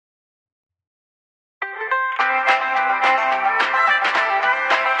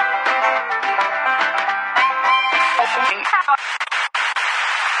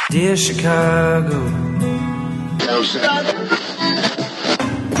Dear Chicago.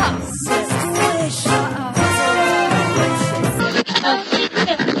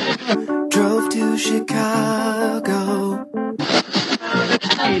 Drove to Chicago.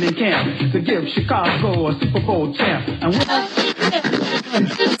 In camp to give Chicago a Super Bowl champ.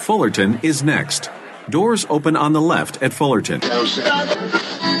 Fullerton is next. Doors open on the left at Fullerton.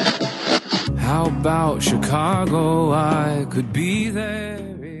 How about Chicago? I could be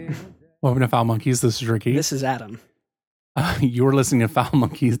there. Welcome to Foul Monkeys. This is Ricky. This is Adam. You were listening to Foul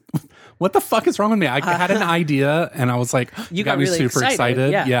Monkeys. What the fuck is wrong with me? I had an idea and I was like, you got me really super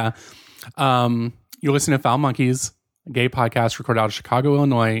excited. Yeah. You're listening to Foul Monkeys, a gay podcast recorded out of Chicago,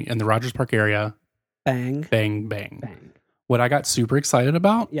 Illinois in the Rogers Park area. Bang. Bang, bang. Bang. What I got super excited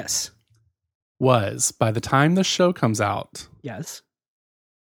about Yes. was by the time the show comes out, Yes.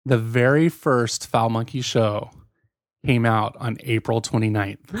 the very first Foul Monkey show came out on April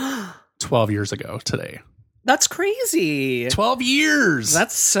 29th, 12 years ago today. That's crazy. 12 years!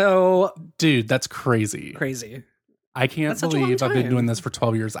 That's so Dude, that's crazy. crazy. I can't That's such a long believe I've been time. doing this for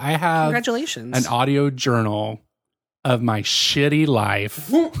 12 years. I have Congratulations. an audio journal of my shitty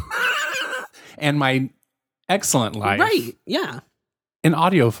life and my excellent life Right. Yeah. in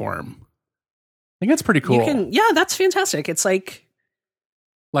audio form. I think that's pretty cool. Yeah, that's fantastic. It's like,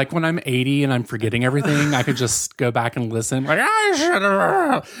 Like when I'm 80 and I'm forgetting everything, I could just go back and listen. Like, I should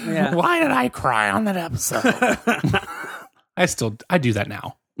have. Yeah. Why did I cry on that episode? I do that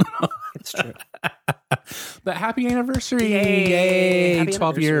now. it's true. But happy anniversary. Yay. Happy 12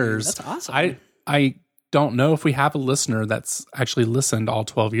 anniversary. years. That's awesome. I don't know if we have a listener that's actually listened all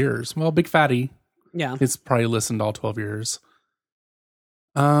 12 years. Well, Big Fatty Yeah. has probably listened all 12 years.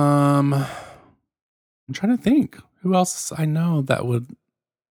 I'm trying to think who else I know that would.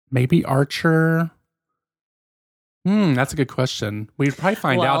 Maybe Archer. That's a good question. We'd probably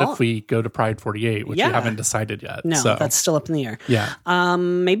find out if we go to Pride 48, which we haven't decided yet. No, so. that's still up in the air. Yeah.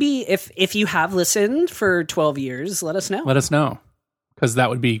 Maybe if you have listened for 12 years, let us know. Let us know, because that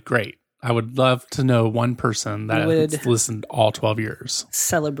would be great. I would love to know one person that Would has listened all 12 years.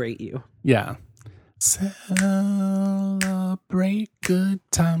 Celebrate you. Yeah. Celebrate good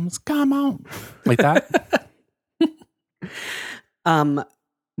times. Come on. Like that?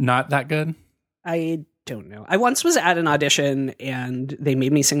 Not that good? I don't know. I once was at an audition and they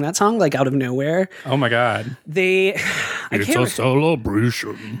made me sing that song like out of nowhere. Oh my God.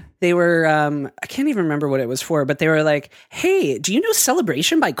 celebration. They were I can't even remember what it was for, but they were like, "Hey, do you know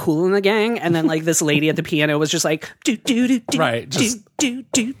Celebration by Kool and the Gang?" And then like this lady at the piano was just like, "Do do do do Right, just- do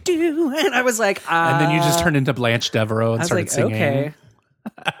do do do," and I was like, And then you just turned into Blanche Devereaux and I was started like, singing. okay.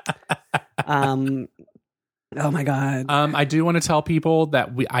 Oh my God. I do want to tell people that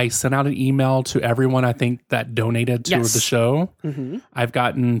I sent out an email to everyone I think that donated to Yes. the show. Mm-hmm. I've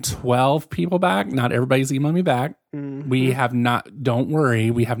gotten 12 people back. Not everybody's emailed me back. Mm-hmm. We have not, don't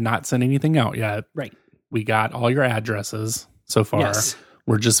worry, we have not sent anything out yet. Right. We got all your addresses so far. Yes.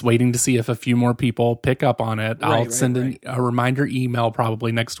 We're just waiting to see if a few more people pick up on it. I'll send a reminder email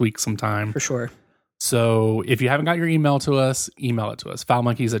probably next week sometime. For sure. So if you haven't got your email to us, email it to us.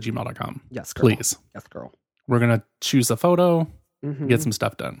 foulmonkeys@gmail.com. Yes, girl. Please. Yes, girl. We're going to choose a photo, Mhm. get some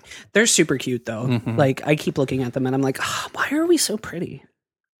stuff done. They're super cute though. Mhm. Like I keep looking at them and I'm like, why are we so pretty?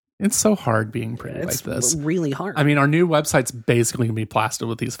 It's so hard being pretty It's like this. really hard. I mean, our new website's basically going to be plastered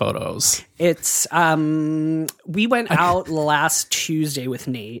with these photos. It's we went out last Tuesday with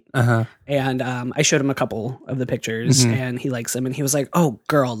Nate Uh-huh. and I showed him a couple of the pictures Mhm. and he likes them and he was like, "Oh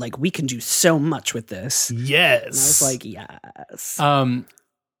girl, like we can do so much with this." Yes. And I was like, "Yes."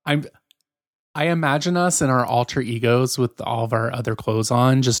 I imagine us in our alter egos with all of our other clothes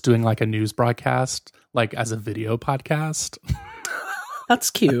on, just doing like a news broadcast, like as a video podcast. That's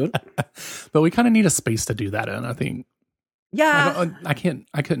cute. But we kind of need a space to do that in, I think. Yeah.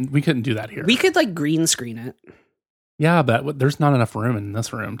 We couldn't do that here. We could like green screen it. Yeah, but there's not enough room in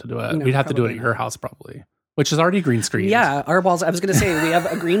this room to do it. No, We'd have to do it at probably your not. house probably, which is already green screened. Yeah, our walls, I was going to say we have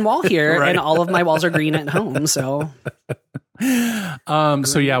a green wall here Right. and all of my walls are green at home, so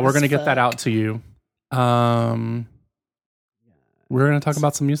So yeah, we're Green gonna as get that fuck. out to you. We're gonna talk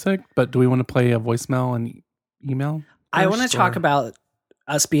about some music, but do we want to play a voicemail and email? I want to first, talk or- about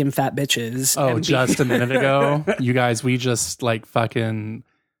us being fat bitches. Oh, and be- just a minute ago, you guys, we just like fucking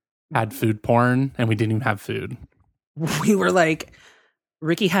had food porn, and we didn't even have food. we were like,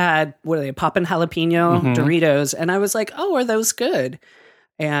 Ricky had, what are they, poppin' jalapeno Mhm. Doritos. And I was like, oh, are those good?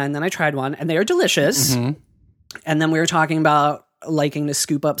 And then I tried one and they are delicious. Mhm. And then we were talking about liking to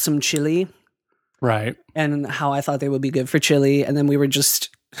scoop up some chili Right. and how I thought they would be good for chili. And then we were just,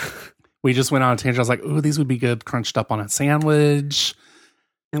 we just went on a tangent. I was like, ooh, these would be good crunched up on a sandwich.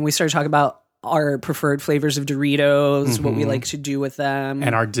 And we started talking about our preferred flavors of Doritos, what we like to do with them.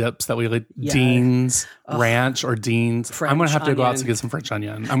 And our dips that we like, Yeah. Dean's, ranch or Dean's. French I'm going to have to go out onion. to get some French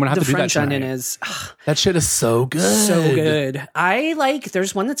onion. I'm going to have The to do French that onion tonight. is That shit is so good. so good. I like,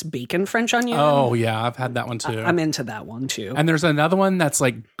 there's one that's bacon French onion. Oh, yeah. I've had that one too. I'm into that one too. And there's another one that's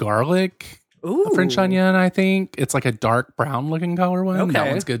like garlic Ooh. French onion, I think. It's like a dark brown looking color one. That Okay.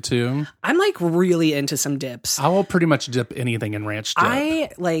 one's good too. I'm like really into some dips. I will pretty much dip anything in ranch dip,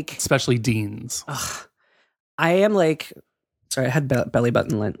 I like, especially Dean's. I am like, sorry, I had belly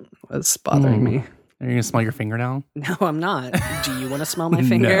button lint was bothering me. Are you going to smell your finger now? No, I'm not. Do you want to smell my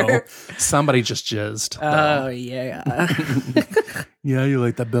finger? No. Somebody just jizzed. Oh, yeah. Yeah, you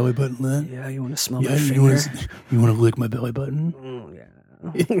like that belly button lint? Yeah, you want to smell my Yeah, finger? you want to lick my belly button? Oh, yeah.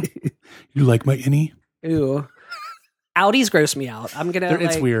 You like my innie? Ew. Audis gross me out. I'm going to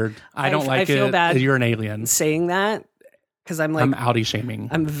It's weird. I don't like feel it. bad You're an alien. saying that because I'm like, I'm Audi shaming.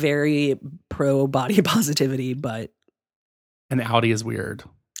 I'm very pro body positivity, but And Audi is weird.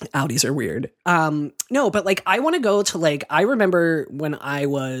 Audis are weird. No, but like I want to go to like I remember when I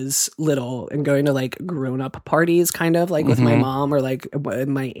was little and going to like grown up parties kind of like with my mom or like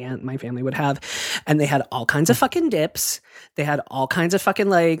my aunt, my family would have, and they had all kinds of fucking dips. They had all kinds of fucking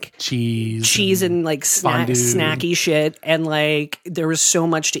like Cheese and like fondue. snacky shit, and like there was so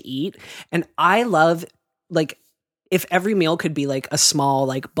much to eat. And I love like if every meal could be like a small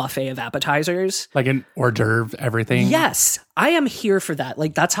like buffet of appetizers. like an hors d'oeuvre, everything. Yes, I am here for that.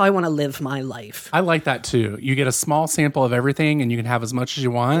 Like that's how I want to live my life. I like that too. You get a small sample of everything and you can have as much as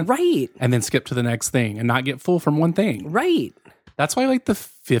you want. Right. And then skip to the next thing and not get full from one thing. Right. That's why like the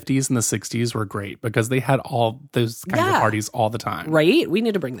 50s and the 60s were great because they had all those kinds of parties all the time. Right. We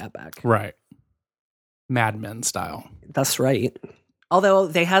need to bring that back. Right. Mad Men style. That's right. Although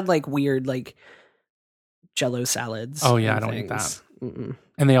they had like weird like Jello salads. Oh, yeah, and I don't eat things. Mm-mm.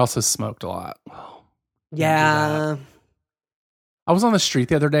 And they also smoked a lot. Yeah. I was on the street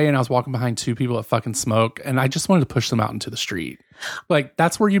the other day and I was walking behind two people that fucking smoke and I just wanted to push them out into the street. Like,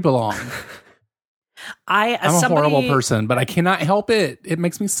 that's where you belong. I'm a horrible person, but I cannot help it. It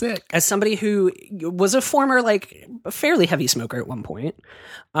makes me sick. As somebody who was a former like fairly heavy smoker at one point,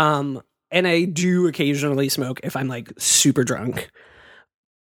 and I do occasionally smoke if I'm like super drunk.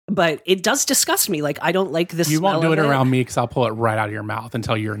 But it does disgust me. Like I don't like this. You smell won't do of it around me because I'll pull it right out of your mouth and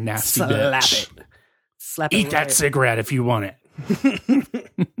tell you you're a nasty bitch. Slap it. Eat that cigarette if you want it.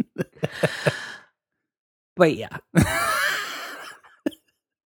 But yeah,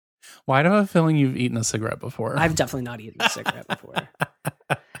 Why do I have a feeling you've eaten a cigarette before? I've definitely not eaten a cigarette before.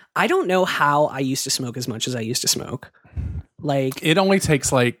 I don't know how I used to smoke as much as I used to smoke. Like it only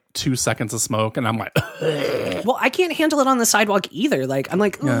takes like 2 seconds of smoke and I'm like, well, I can't handle it on the sidewalk either. Like I'm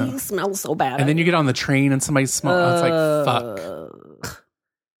like, Yeah. you smell so bad. and then you get on the train and somebody smells. It's like, fuck.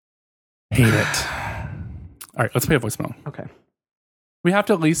 Hate it. All right, let's play a voicemail. Okay. We have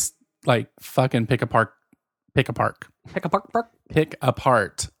to at least like fucking pick apart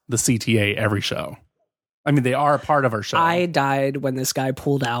the CTA every show. I mean, they are a part of our show. I died when this guy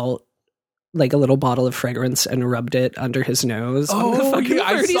pulled out like a little bottle of fragrance and rubbed it under his nose on the fucking yeah,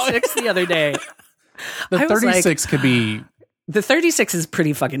 I saw 36 the other day. the I was 36 could be, The 36 is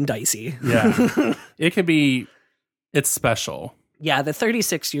pretty fucking dicey. yeah, it could be, it's special. Yeah, the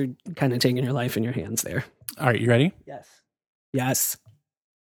 36, you're kind of taking your life in your hands there. All right, you ready? Yes. Yes.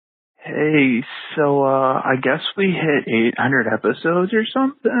 Hey, so I guess we hit 800 episodes or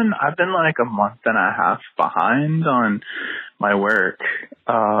something. I've been like a month and a half behind on my work.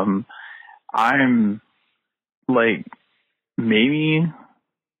 I'm like maybe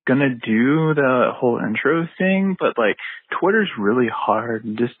gonna do the whole intro thing, but like Twitter's really hard.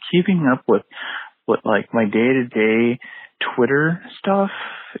 Just keeping up with like my day-to-day Twitter stuff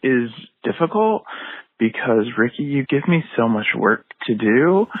is difficult. Because Ricky, you give me so much work to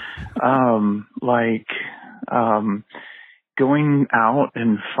do, going out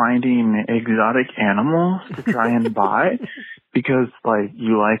and finding exotic animals to try and buy because like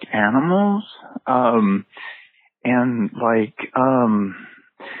you like animals,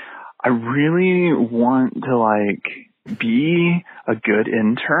 I really want to like be a good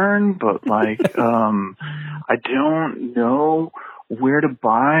intern, but like I don't know where to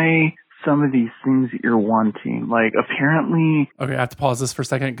buy some of these things that you're wanting. Like apparently, Okay, I have to pause this for a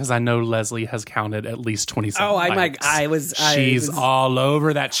second because I know Leslie has counted at least 27. Oh, I'm like, likes. She's all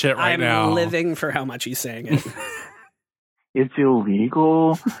over that shit right now. I'm living for how much he's saying it. it's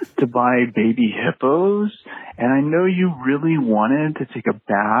illegal to buy baby hippos And I know you really wanted to take a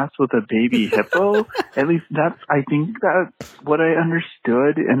bath with a baby hippo. At least I think that's what I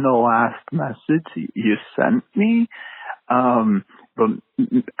understood in the last message you sent me. But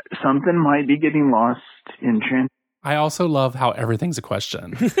something might be getting lost in translation. I also love how everything's a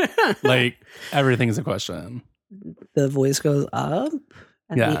question. Like, everything's a question. The voice goes up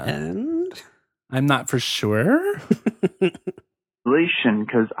at the end. I'm not for sure.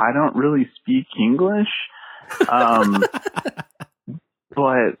 Because I don't really speak English.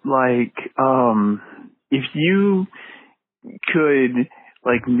 But like, if you could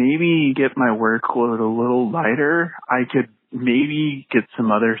like maybe get my workload a little lighter, I could maybe get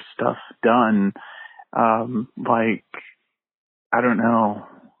some other stuff done. Like, I don't know,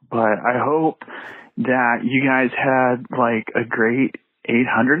 but I hope that you guys had like a great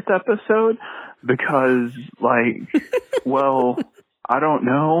 800th episode because like, well, I don't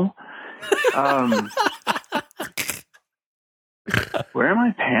know. Where are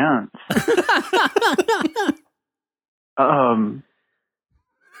my pants?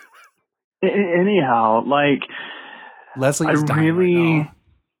 Anyhow, like, Leslie's dying right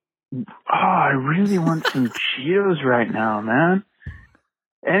now. I really want some Cheetos right now, man.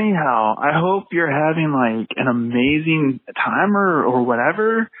 Anyhow, I hope you're having like an amazing time or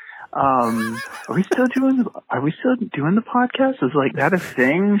whatever. Are we still doing the podcast? Is like that a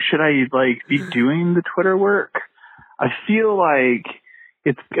thing? Should I like be doing the Twitter work? I feel like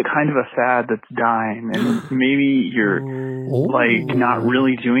it's kind of a fad that's dying, and maybe you're like not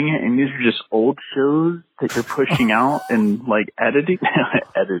really doing it, and these are just old shows that you're pushing out and like editing.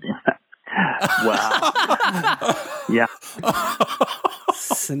 Wow. Yeah.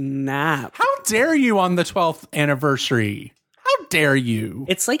 Snap. How dare you on the 12th anniversary? How dare you?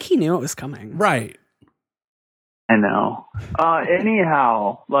 It's like he knew it was coming. Right. I know.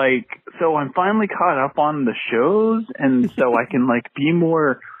 Anyhow, like, so I'm finally caught up on the shows, and so I can like be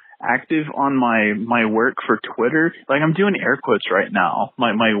more active on my work for Twitter. Like, I'm doing air quotes right now,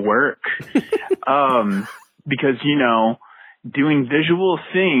 my work, because you know, doing visual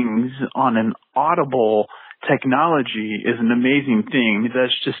things on an audible technology is an amazing thing.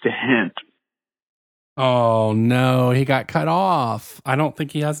 That's just a hint. Oh no, he got cut off. I don't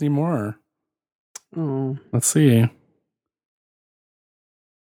think he has any more. Oh. Let's see.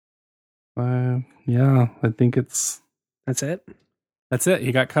 Yeah, I think That's it. That's it.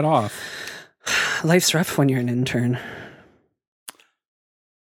 He got cut off. Life's rough when you're an intern.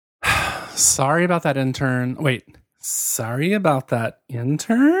 Sorry about that intern. Wait, sorry about that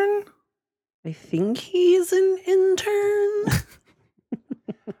intern? I think he's an intern.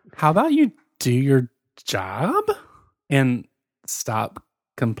 How about you do your job and stop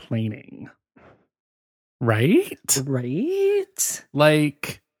complaining? Right? Right?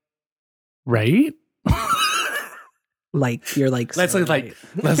 Like, right? Like, you're like... Leslie's so like,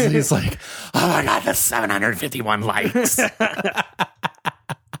 right. Leslie's like, oh my God, that's 751 likes.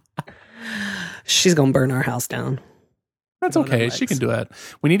 She's going to burn our house down. That's okay. She can do it.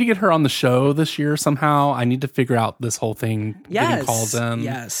 We need to get her on the show this year somehow. I need to figure out this whole thing. Getting called in.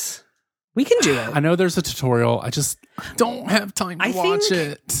 Yes. We can do it. I know there's a tutorial. I just don't have time to watch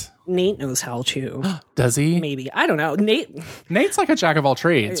it. Nate knows how to. Does he? Maybe. I don't know. Nate's like a jack of all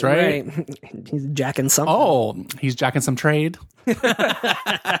trades, right? He's jacking something. Oh, he's jacking some trade.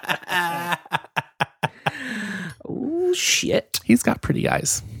 Oh, shit. He's got pretty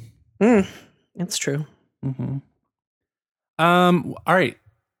eyes. It's true. Mm-hmm. All right.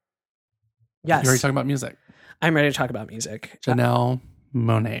 Yes. You're already talking about music. I'm ready to talk about music. Janelle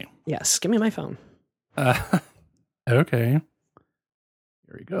Monáe. Yes. Give me my phone. Okay.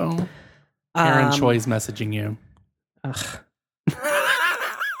 Here we go. Aaron Choi's messaging you. Ugh.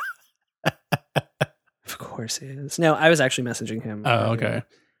 Of course he is. No, I was actually messaging him. Oh, okay.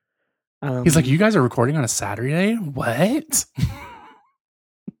 He's like, you guys are recording on a Saturday? What?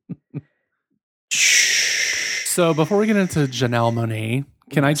 So before we get into Janelle Monáe,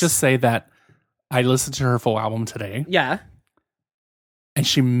 can I just say that I listened to her full album today? Yeah. And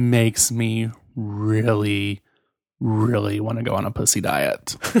she makes me really, really want to go on a pussy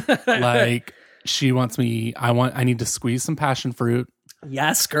diet. Like, she wants me, I need to squeeze some passion fruit.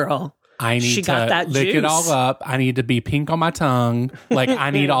 Yes, girl. I need to lick it all up. I need to be pink on my tongue. Like,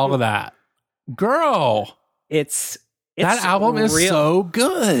 I need all of that. Girl. That album is so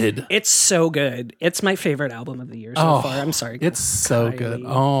good. It's so good. It's my favorite album of the year so far. I'm sorry. It's so good.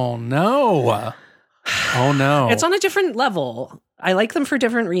 Oh, no. Oh, no. It's on a different level. I like them for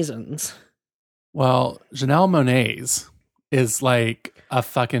different reasons. Well, Janelle Monáe's is like a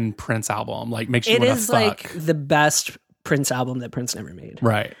fucking Prince album. Like, makes you want to fuck. It is like the best Prince album that Prince never made.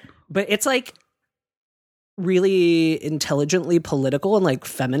 Right. But it's like really intelligently political and like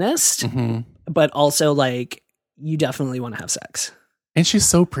feminist, but also like you definitely want to have sex. And she's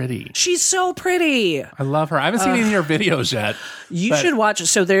so pretty. She's so pretty. I love her. I haven't seen any of your videos yet. You should watch.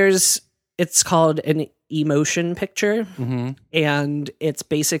 So it's called an emotion picture, and it's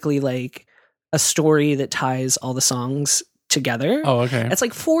basically like a story that ties all the songs together. Oh, okay. It's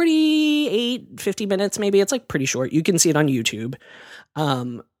like 50 minutes maybe. It's like pretty short. You can see it on YouTube.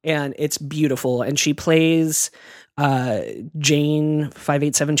 And it's beautiful. And she plays Jane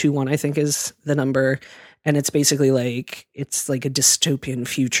 58721, I think is the number. And it's basically like, it's like a dystopian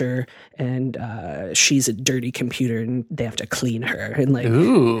future, and she's a dirty computer and they have to clean her. And like,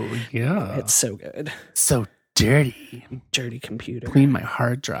 ooh, yeah. It's so good. So dirty. Dirty computer. Clean my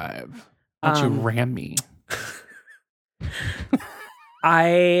hard drive. Why don't you ram me?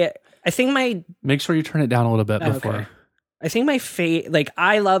 I think make sure you turn it down a little bit before. Okay. I think my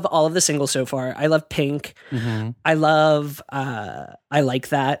I love all of the singles so far. I love Pink. I love I Like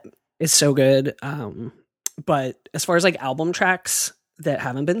That. It's so good. But as far as like album tracks that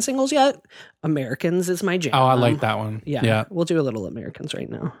haven't been singles yet, Americans is my jam. Oh, I like that one. Yeah. We'll do a little Americans right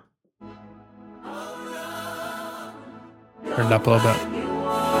now. Turn it up a little bit.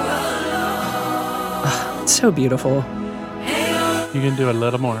 It's so beautiful. You can do a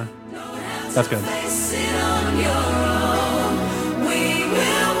little more. That's good.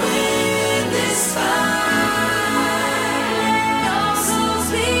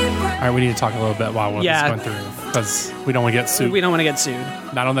 All right, we need to talk a little bit while we're just going through, because we don't want to get sued. We don't want to get sued.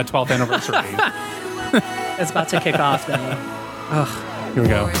 Not on the 12th anniversary. It's about to kick off though. Ugh. Here we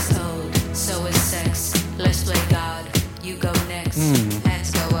go. So is sex. Let's play God. You go next.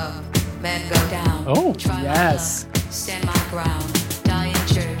 Hands go up. Men go down. Oh, yes. Stand my ground. Die in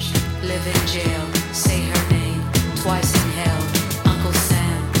church. Live in jail. Say her name. Twice in hell. Uncle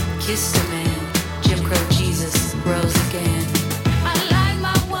Sam. Kiss the man. Jim Crow Jesus. Rose again. I like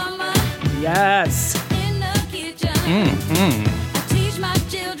my woman. Yes. In the kitchen. I teach my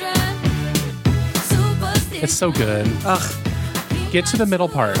children. it's so good. Ugh. Get to the middle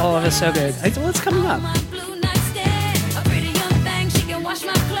part. All of it's so good. What's coming up?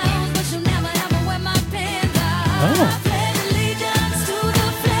 Oh.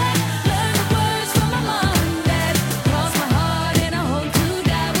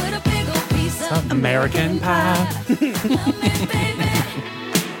 American Pie.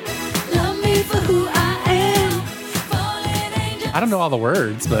 I don't know all the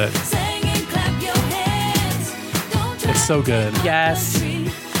words, but it's so good. Yes. Do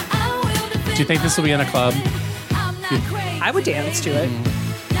you think this will be in a club? I would dance to it.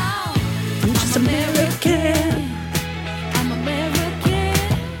 I'm just American.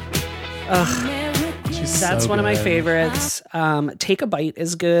 Ugh. That's so one of my good. favorites. Take a Bite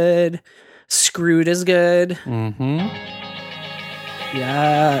is good. Screwed is good. Mm-hmm.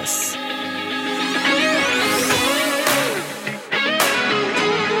 Yes.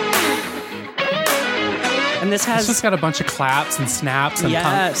 And this It's has just got a bunch of claps and snaps and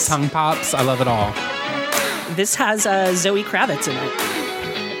Yes. tongue pops. I love it all. this has Zoe Kravitz in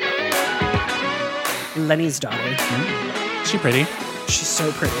it. Lenny's daughter. Is she pretty? She's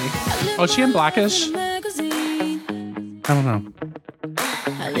so pretty. Oh, is she in Blackish? I don't know.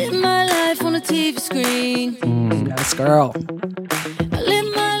 I live my life on a TV screen. Yes, girl. I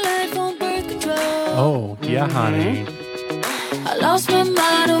live my life on birth control. Oh, yeah, honey. I lost my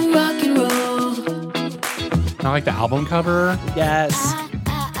mind on rock and roll. I like the album cover. Yes.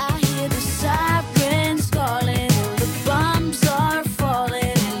 I hear the sirens calling, and the bombs are falling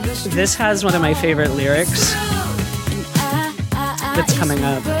in the street. This has one of my favorite lyrics that's coming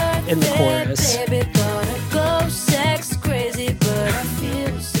up in the chorus.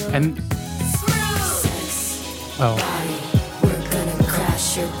 And oh, We're gonna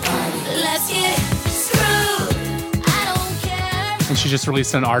crash your party. Let's get screwed. I don't care. and she just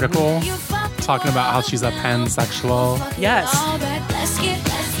released an article talking about how she's a pansexual. Yes. Let's get.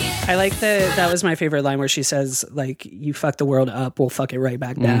 I like that was my favorite line where she says, like, you fuck the world up, we'll fuck it right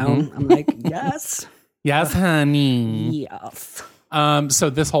back down. I'm like, yes. Yes, honey. Yes. So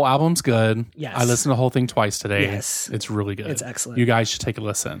this whole album's good. Yes. I listened to the whole thing twice today. Yes. It's really good. It's excellent. You guys should take a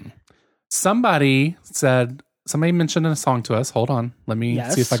listen. Somebody mentioned a song to us. Hold on. Let me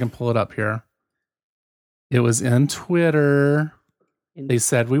Yes. see if I can pull it up here. It was in Twitter. They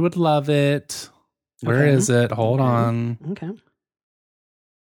said we would love it. Where Okay. is it? Hold on. Okay.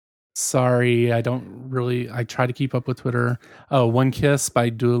 Sorry, I try to keep up with Twitter. Oh, One Kiss by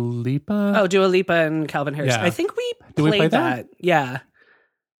Dua Lipa. Oh, Dua Lipa and Calvin Harris. Yeah. I think we Did we played play that. Yeah.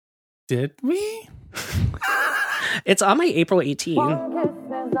 Did we? It's on my April 18.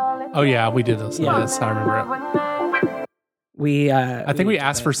 Oh yeah, we did listen to this. I remember it. I think we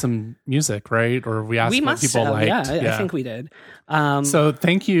asked for some music, right? Or we asked what people liked. Yeah, I think we did. So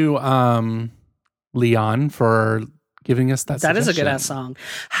thank you, Leon, for giving us that. That is a suggestion. good ass song.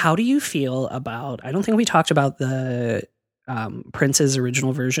 How do you feel about? I don't think we talked about the Prince's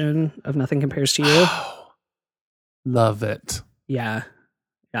original version of "Nothing Compares to You." Love it. Yeah.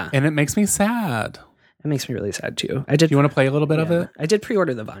 And it makes me sad. It makes me really sad too. I did. Do you want to play a little bit of it? I did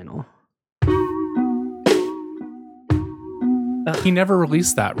pre-order the vinyl. He never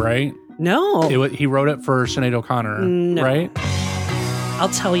released that, right? No. He wrote it for Sinead O'Connor, No. right? I'll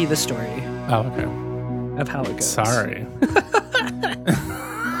tell you the story Oh, okay. of how it goes. Sorry.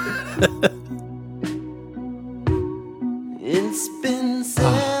 It's been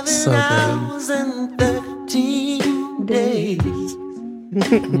so 7 good. hours and 13 days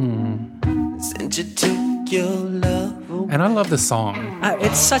since you took your love away. And I love this song.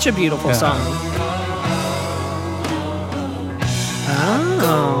 It's such a beautiful Yeah. song.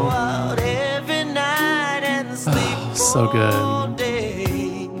 Oh. Out every night and sleep So good. all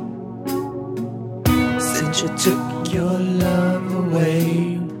day since you took your love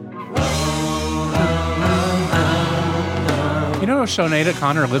away. You know, Sinead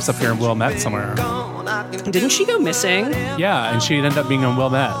O'Connor lives up here in Wilmette somewhere. Didn't she go missing? Yeah, and she ended up being in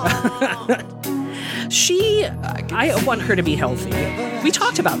Wilmette. I want her to be healthy. We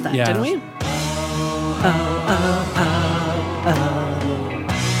talked about that, Yeah. didn't we?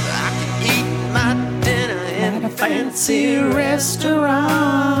 Eat my dinner in a fancy restaurant.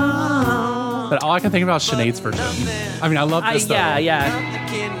 But all I can think about is Sinead's version. I mean, I love this though.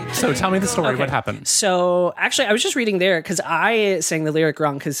 Yeah. So tell me the story. Okay. What happened? So actually, I was just reading there because I sang the lyric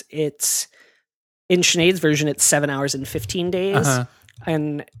wrong because it's in Sinead's version, it's 7 hours and 15 days. Uh-huh.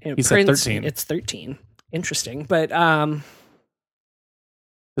 And He said 13. It's 13. Interesting. But The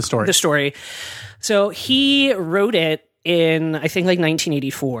story. the story. So he wrote it in, I think, like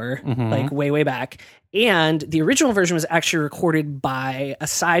 1984, like way back. And the original version was actually recorded by a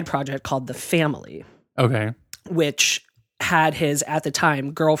side project called The Family, Okay. which had his, at the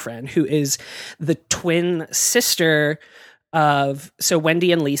time, girlfriend, who is the twin sister of, so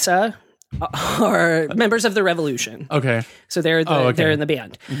Wendy and Lisa are members of the Revolution. Okay. So they're okay. they're in the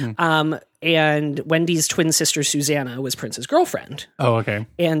band. And Wendy's twin sister, Susanna, was Prince's girlfriend. Oh, okay.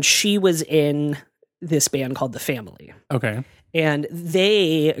 And she was in this band called The Family. Okay. And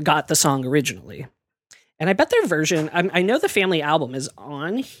they got the song originally. And I bet their version, I know the Family album is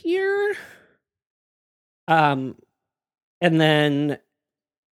on here. And then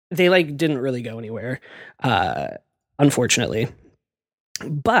they like didn't really go anywhere, unfortunately.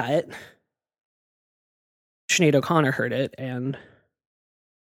 But Sinead O'Connor heard it, and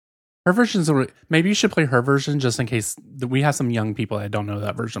Her version's maybe you should play her version just in case we have some young people that don't know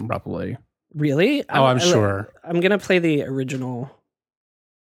that version probably. really, I'm sure. I'm gonna play the original.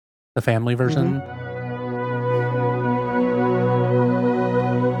 The family version.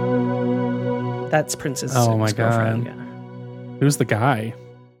 That's Prince's. Oh my girlfriend, God. Yeah. Who's the guy?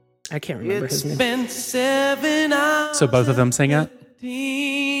 I can't remember his name. Been 7 hours So both of them sing it?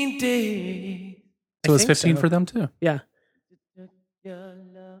 15 days. So it's think 15 so. for them too. Yeah. Your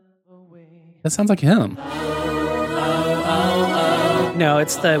love away. That sounds like him. No,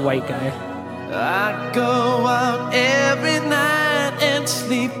 it's the white guy. I go out every night and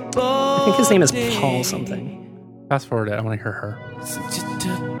sleep all I think his name is day. Paul something. Fast forward it. I want to hear her. Since you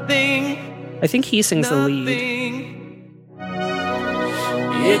took thing, I think he sings the lead.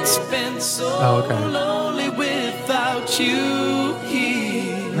 nothing. It's been so Oh, okay. lonely without you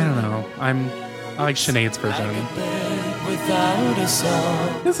here. I don't know. I like Sinead's version. Without a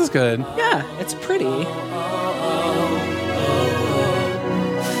song. This is good. Yeah, it's pretty.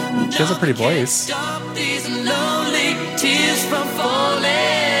 She has a pretty voice. Stop these lonely tears from falling.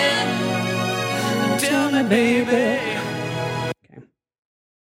 Tell me, baby.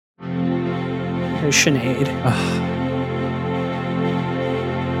 Here's Sinead.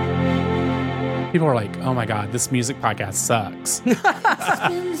 People are like, oh my God, this music podcast sucks.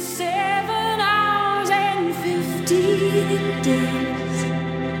 Been 7 hours and 15 days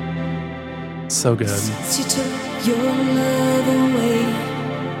So good. since you took your love away.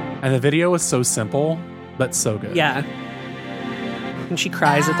 And the video was so simple, but so good. Yeah. And she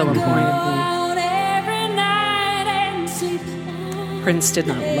cries at the one point. Out every night and sleep. Prince did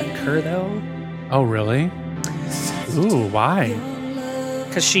not like her though. Oh, really? Ooh, why?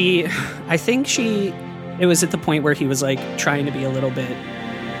 Because I think it was at the point where he was like trying to be a little bit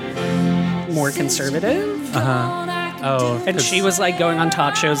more conservative. Uh-huh. Oh, And she was like going on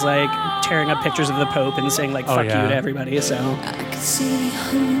talk shows, like tearing up pictures of the Pope and saying like "fuck yeah. you" to everybody. So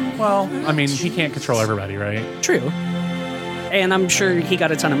well, I mean, he can't control everybody, right? true. And I'm sure he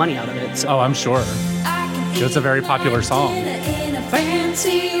got a ton of money out of it. So Oh, I'm sure. It's a very popular song. In a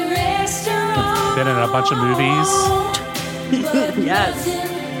fancy restaurant. Been in a bunch of movies. yes,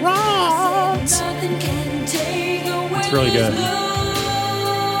 It's really good.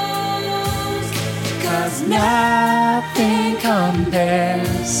 Cause nothing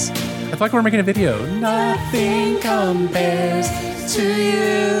compares. I feel like we're making a video. Nothing compares to you.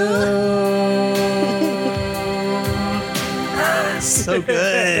 So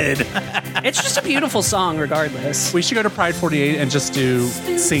good. it's just a beautiful song, regardless. We should go to Pride 48 and just do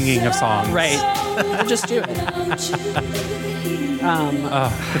singing of songs. Right? We'll just do it.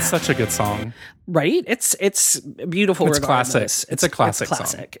 It's such a good song. Right? It's beautiful. It's regardless. classic. It's a classic song.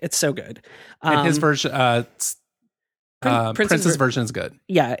 classic. It's so good. And his version, Prince's version is good.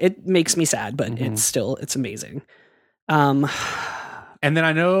 Yeah, it makes me sad, but it's amazing. And then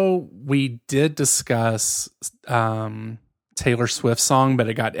I know we did discuss Taylor Swift's song, but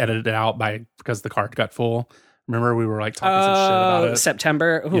it got edited out because the card got full. Remember, we were like talking some shit about it.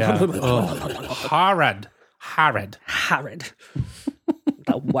 September. Yeah. Horrid.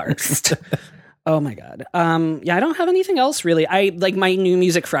 The worst. Oh my God. Yeah, I don't have anything else really. I like my New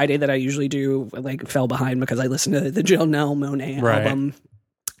Music Friday that I usually do, like fell behind because I listened to the Janelle Monáe album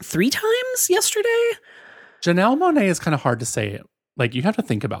 3 times yesterday. Janelle Monáe is kind of hard to say. Like, you have to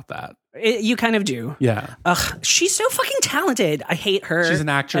think about that. You kind of do. Yeah. Ugh, she's so fucking talented. I hate her. She's an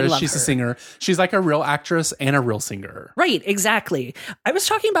actress. She's a singer. She's like a real actress and a real singer. Right, exactly. I was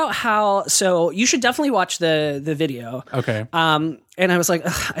talking about how, so you should definitely watch the video. Okay. And I was like,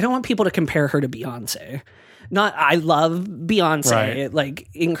 ugh, I don't want people to compare her to Beyonce. I love Beyonce, Right. like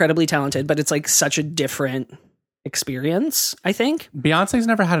incredibly talented, but it's like such a different experience, I think. Beyonce's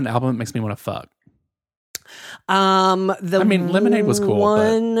never had an album that makes me want to fuck. Lemonade was cool,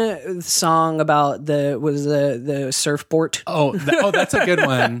 One song about the surfboard. That's a good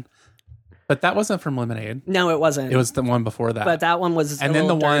one. But that wasn't from Lemonade. No, it wasn't. It was the one before that. But that one was, and then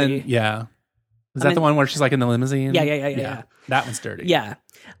the dirty. one, yeah. Is that the one where she's like in the limousine? Yeah. That one's dirty. Yeah.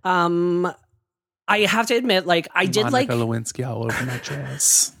 I have to admit, like, I did Monica like Lewinsky all over my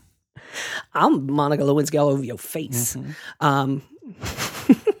dress. I'm Monica Lewinsky all over your face.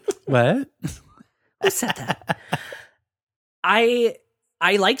 What? Who said that? I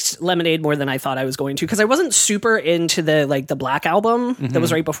liked Lemonade more than I thought I was going to, because I wasn't super into the Black album that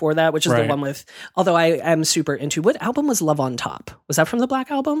was right before that, which is the one with, although I am super into, what album was Love on Top? Was that from the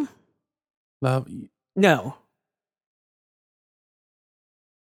Black album? Love? No.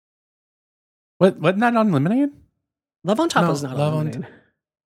 Wasn't that on Lemonade? Love on Top No, was not Love on on Lemonade.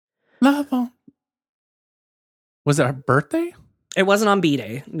 Love on. Was it her birthday? It wasn't on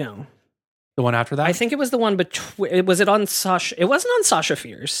B-Day, no. The one after that? I think it was the one between. Was it on Sasha? It wasn't on Sasha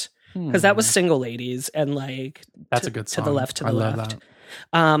Fierce, because that was Single Ladies, and like that's a good song. To the left, I love left.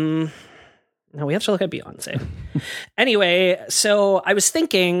 That. No, we have to look at Beyonce. Anyway, so I was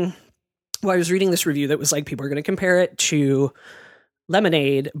thinking, I was reading this review that was like, people are going to compare it to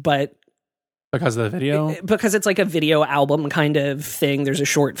Lemonade, but because of the video? Because it's like a video album kind of thing. There's a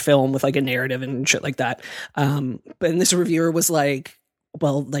short film with like a narrative and shit like that. And this reviewer was like,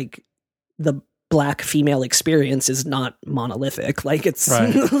 well, like the Black female experience is not monolithic. Like it's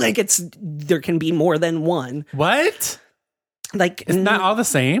like there can be more than one. What? Like it's not all the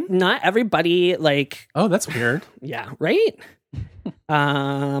same? Not everybody like. Oh, that's weird. Yeah. Right.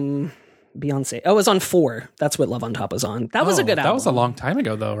 Beyonce. Oh, it was on 4. That's what Love on Top was on. That was a good album. That was a long time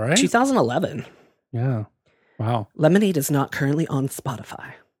ago though, right? 2011. Yeah. Wow. Lemonade is not currently on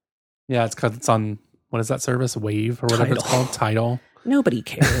Spotify. Yeah, it's because it's on, what is that service? Wave or whatever it's called? Tidal. Nobody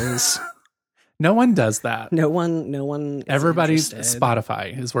cares. No one does that. No one. Everybody's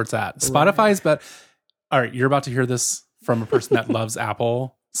Spotify is where it's at. Spotify is, but all right, you're about to hear this from a person that loves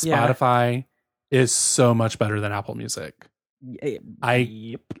Apple. Spotify is so much better than Apple Music.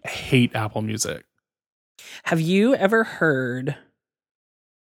 I hate Apple Music. Have you ever heard?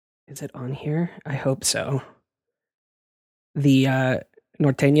 Is it on here? I hope so. The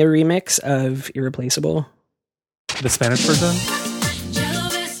Norteña remix of Irreplaceable. The Spanish version?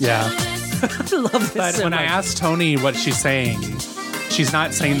 Yeah. I love this. But when I asked Tony what she's saying, she's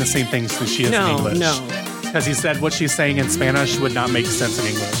not saying the same things that she is in English. No. Because he said what she's saying in Spanish would not make sense in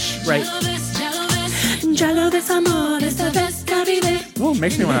English. Right. Oh, it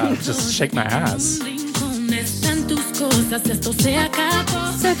makes me want to just shake my ass. It's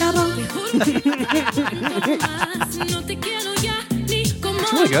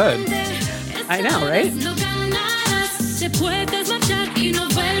really good. I know, right? te puedes marchar y no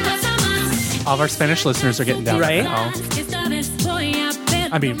vuelvas a más. All of our Spanish listeners are getting down Right? now. Esta vez voy a perdonar.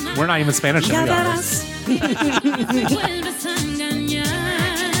 I mean, we're not even Spanish. Ya and we are. verás. Vuelves a engañar.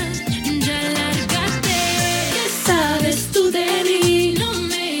 Ya lárgate. ¿Qué sabes tú de mí? No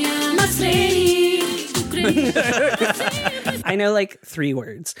me amas, reír. Tú crees. I know like 3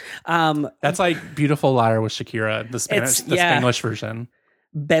 words. That's like Beautiful Liar with Shakira, the Spanish, It's- yeah. Spanglish version.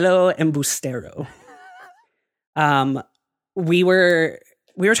 Bello Embustero. We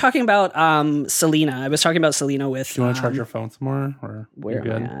were talking about Selena. I was talking about Selena with. Do you want to charge your phone some more? Or Where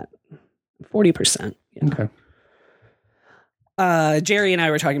you am good? I at? 40%. Yeah. Okay. Jerry and I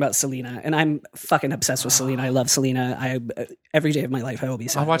were talking about Selena, and I'm fucking obsessed with Selena. I love Selena. Every day of my life I will be.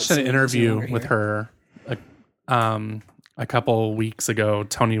 I watched an interview with her a couple weeks ago.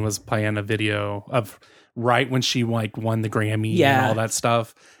 Tony was playing a video of right when she like won the Grammy and all that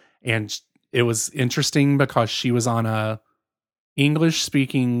stuff, and it was interesting because she was on a English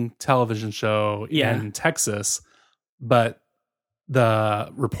speaking television show in Texas, but the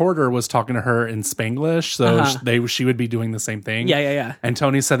reporter was talking to her in Spanglish, so she would be doing the same thing. Yeah. And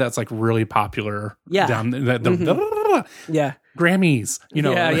Tony said that's like really popular. Yeah. Down the Yeah. Grammys, you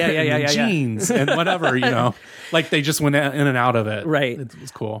know, Yeah. jeans and whatever, you know, like they just went in and out of it. Right. It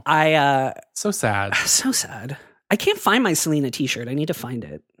was cool. So sad. So sad. I can't find my Selena t-shirt. I need to find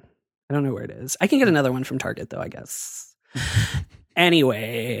it. I don't know where it is. I can get another one from Target though, I guess.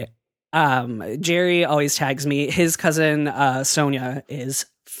 Anyway, Jerry always tags me. His cousin Sonia is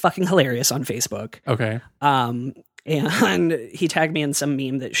fucking hilarious on Facebook. Okay. And he tagged me in some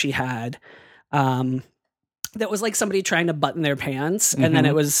meme that she had that was like somebody trying to button their pants, and then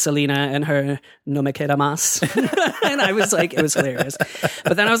it was Selena and her No Me Queda Más. And I was like, it was hilarious.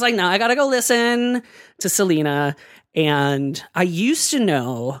 But then I was like, no, I gotta go listen to Selena. And I used to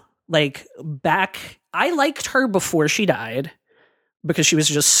know, like, I liked her before she died, because she was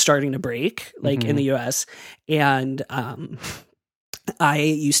just starting to break, like in the US. And I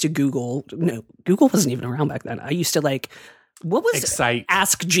used to Google wasn't even around back then. I used to like, what was Excite.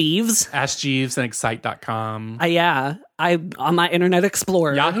 Ask Jeeves? Ask Jeeves and Excite.com. I on my Internet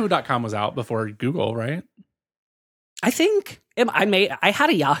Explorer. Yahoo.com was out before Google, right? I think I had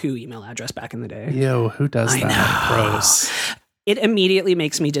a Yahoo email address back in the day. Yo, who does I that? know. Gross. It immediately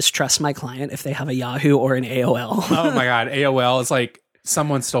makes me distrust my client if they have a Yahoo or an AOL. Oh my God. AOL is like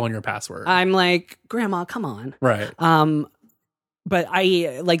someone's stolen your password. I'm like, Grandma, come on. Right. But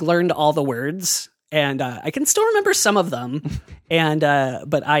I like learned all the words, and I can still remember some of them. And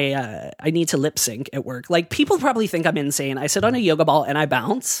but I need to lip sync at work. Like, people probably think I'm insane. I sit on a yoga ball and I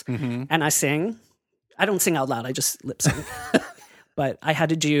bounce and I sing. I don't sing out loud. I just lip sync. But I had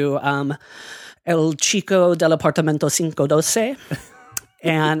to do El Chico del Apartamento 512,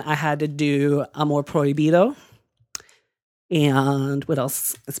 and I had to do Amor Prohibido. And what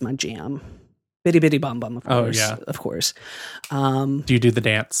else is my jam? Bitty Bitty Bum Bum, of course. Oh, yeah. Of course. Do you do the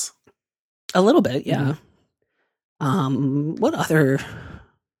dance? A little bit, yeah. What other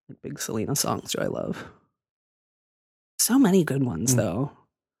big Selena songs do I love? So many good ones, though.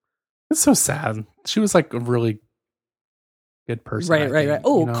 It's so sad. She was like a really good person. Right.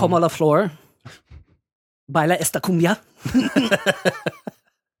 Oh, you know? Como la Flor. Baila esta cumbia.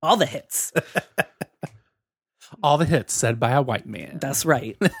 All the hits. All the hits said by a white man. That's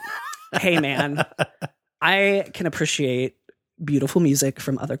right. Hey, man, I can appreciate beautiful music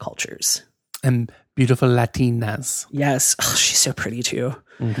from other cultures. And beautiful Latinas. Yes. Oh, she's so pretty too.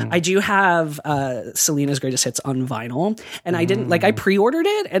 I do have Selena's Greatest Hits on vinyl, and I didn't I pre-ordered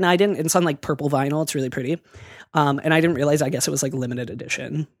it, and it's on like purple vinyl. It's really pretty. And I didn't realize, I guess it was like limited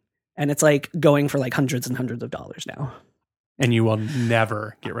edition, and it's like going for like hundreds and hundreds of dollars now. And you will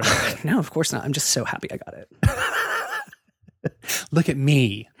never get rid of it. No, of course not. I'm just so happy I got it. Look at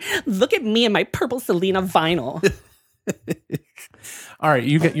me. Look at me and my purple Selena vinyl. All right,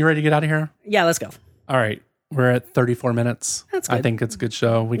 you ready to get out of here? Yeah, let's go. All right, we're at 34 minutes. That's good. I think it's a good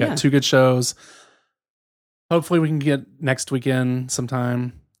show. We got Yeah. 2 good shows. Hopefully we can get next weekend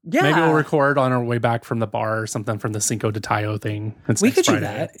sometime. Yeah. Maybe we'll record on our way back from the bar or something from the Cinco de Mayo thing. It's We next could do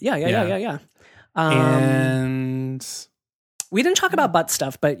Friday. that. Yeah. And We didn't talk about butt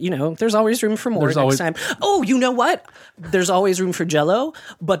stuff, but there's always room for more There's next always- time. Oh, you know what? There's always room for Jell-O,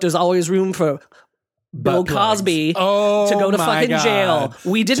 but there's always room for Bill Butt plugs. Cosby Oh, to go to my fucking God. jail.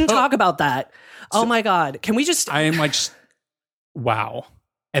 We didn't talk about that. Oh my God. Can we just... I am like, wow.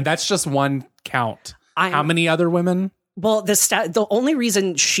 And that's just one count. I'm- How many other women? Well, the only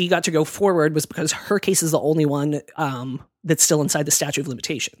reason she got to go forward was because her case is the only one that's still inside the statute of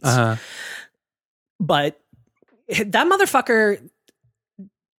limitations. But that motherfucker...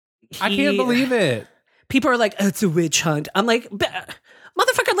 I can't believe it. People are like, oh, it's a witch hunt. I'm like,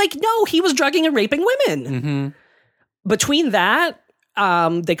 motherfucker, like, no, he was drugging and raping women. Mm-hmm. Between that,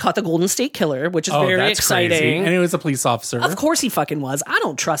 they caught the Golden State Killer, which is very that's exciting. Crazy. And he was a police officer. Of course he fucking was. I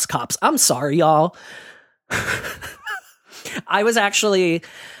don't trust cops. I'm sorry, y'all. I was actually,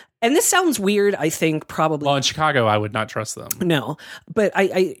 and this sounds weird, I think, probably. Well, in Chicago, I would not trust them. No, but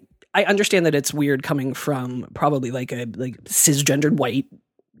I understand that it's weird coming from probably like a cisgendered white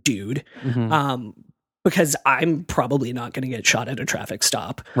dude. Mm-hmm. Because I'm probably not going to get shot at a traffic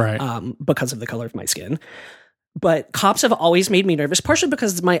stop. Right. Because of the color of my skin. But cops have always made me nervous, partially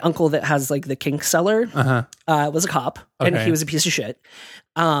because my uncle that has like the kink cellar was a cop, and he was a piece of shit.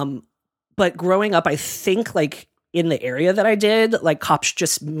 But growing up, I think like in the area that I did, like cops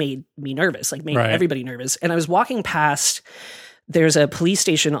just made me nervous, like made everybody nervous. And I was walking past, there's a police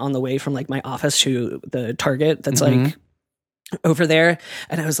station on the way from like my office to the Target that's like over there.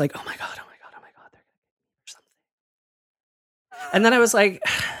 And I was like, oh my God, they're going to do something. And then I was like,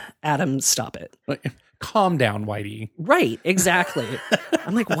 Adam, stop it. Calm down, Whitey. Right, exactly.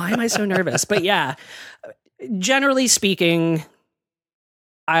 I'm like, why am I so nervous? But yeah, generally speaking,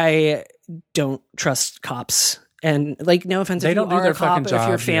 I don't trust cops. And like, no offense, they if don't you do are their a cop, fucking if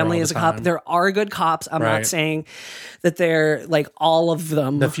your job family all is a the cop, time. there are good cops. I'm not saying that they're like all of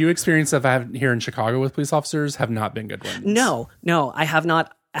them. The few experiences I've had here in Chicago with police officers have not been good ones. No, I have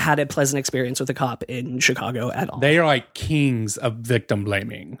not had a pleasant experience with a cop in Chicago at all. They are like kings of victim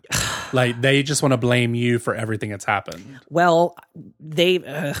blaming. Like they just want to blame you for everything that's happened. Well,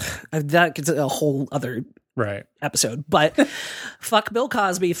 that gets a whole other episode. But fuck Bill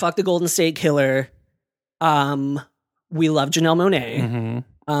Cosby, fuck the Golden State Killer. We love Janelle Monáe.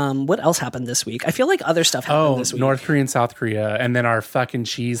 Mm-hmm. What else happened this week? I feel like other stuff happened this week. North Korea and South Korea, and then our fucking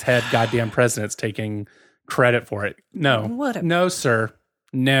cheesehead goddamn president's taking credit for it. No, no, sir,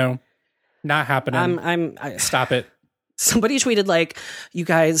 no, not happening. Stop it. Somebody tweeted like, "You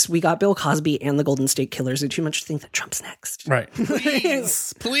guys, we got Bill Cosby and the Golden State Killers. Is it too much to think that Trump's next?" Right?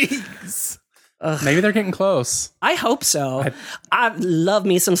 Please. Maybe they're getting close. I hope so. I love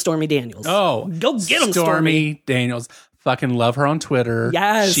me some Stormy Daniels. Oh, go get him, Stormy Daniels. Fucking love her on Twitter.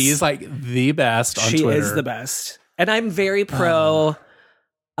 Yes. She is like the best on Twitter. She is the best. And I'm very pro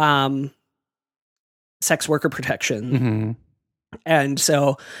sex worker protection. Mm-hmm. And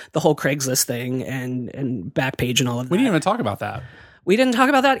so the whole Craigslist thing and Backpage and all of that. We didn't even talk about that. We didn't talk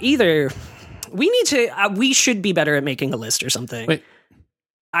about that either. We need to, we should be better at making a list or something. Wait.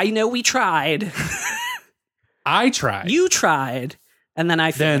 I know we tried. I tried. You tried. And then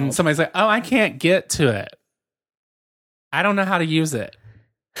I failed. Then somebody's like, oh, I can't get to it. I don't know how to use it.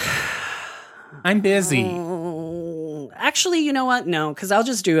 I'm busy. Actually, you know what? No, because I'll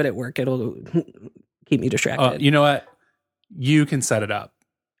just do it at work. It'll keep me distracted. You know what? You can set it up.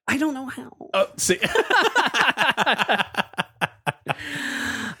 I don't know how. Oh, see.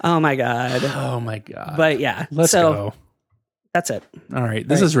 Oh, my God. Oh, my God. But yeah. Let's go. That's it. All right.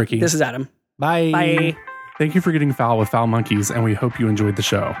 This is Ricky. This is Adam. Bye. Bye. Thank you for getting foul with Foul Monkeys, and we hope you enjoyed the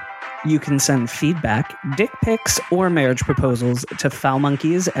show. You can send feedback, dick pics, or marriage proposals to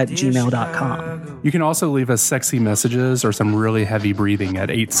foulmonkeys@gmail.com. You can also leave us sexy messages or some really heavy breathing at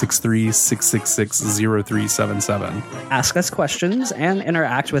 863-666-0377. Ask us questions and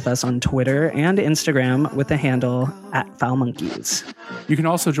interact with us on Twitter and Instagram with the handle @foulmonkeys. You can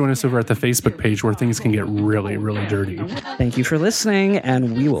also join us over at the Facebook page where things can get really, really dirty. Thank you for listening,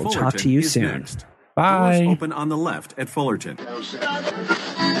 and we will talk to you soon. Next. Bye. Doors open on the left at Fullerton.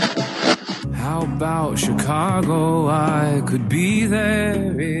 How about Chicago? I could be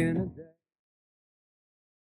there in a